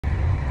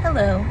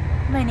Hello,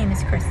 my name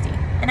is Christy,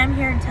 and I'm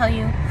here to tell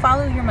you,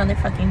 follow your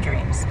motherfucking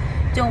dreams.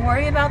 Don't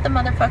worry about the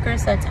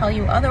motherfuckers that tell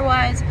you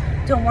otherwise.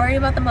 Don't worry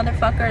about the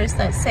motherfuckers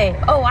that say,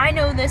 oh, I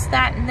know this,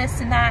 that, and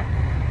this, and that.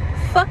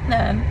 Fuck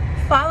them.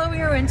 Follow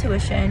your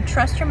intuition,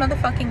 trust your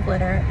motherfucking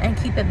glitter, and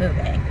keep it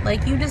moving.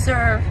 Like, you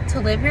deserve to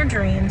live your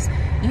dreams.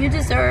 You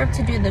deserve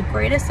to do the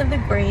greatest of the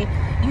great.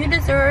 You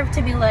deserve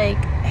to be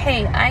like,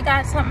 hey, I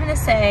got something to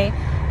say,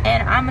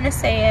 and I'm gonna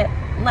say it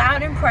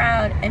loud and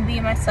proud and be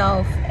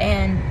myself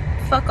and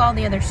fuck all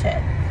the other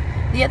shit.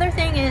 The other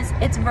thing is,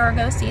 it's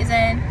Virgo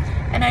season,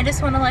 and I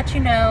just want to let you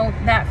know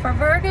that for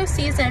Virgo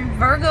season,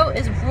 Virgo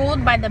is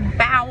ruled by the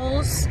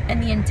bowels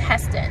and the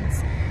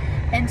intestines.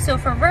 And so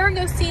for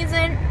Virgo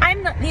season,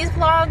 these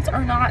vlogs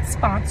are not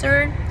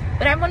sponsored,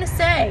 but I want to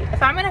say,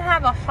 if I'm going to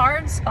have a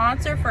hard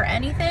sponsor for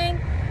anything,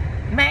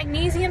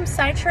 magnesium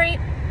citrate,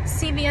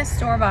 CVS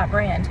store-bought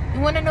brand. You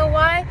want to know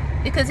why?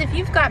 Because if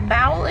you've got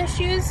bowel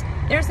issues,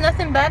 there's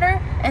nothing better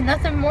and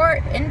nothing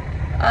more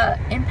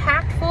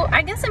impactful.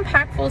 I guess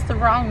impactful is the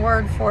wrong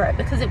word for it,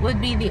 because it would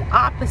be the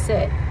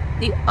opposite,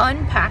 the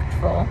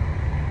unpactful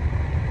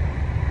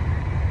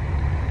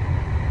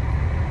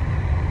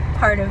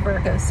part of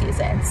Virgo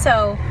season.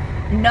 So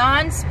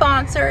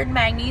non-sponsored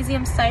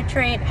magnesium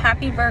citrate,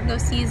 happy Virgo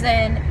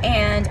season,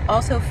 and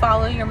also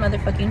follow your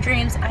motherfucking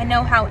dreams. I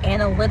know how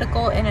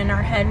analytical and in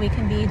our head we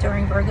can be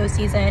during Virgo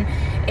season.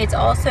 It's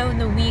also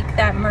the week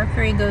that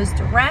Mercury goes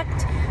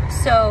direct,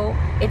 so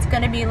it's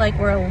going to be like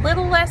we're a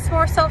little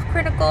more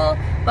self-critical,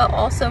 but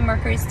also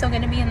Mercury's still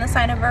going to be in the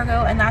sign of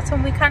Virgo, and that's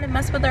when we kind of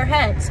mess with our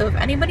head. So if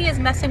anybody is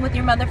messing with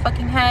your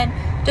motherfucking head,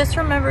 just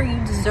remember you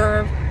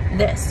deserve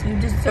this. You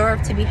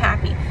deserve to be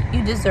happy.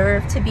 You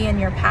deserve to be in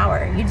your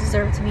power. You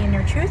deserve to be in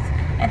your truth,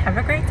 and have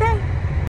a great day.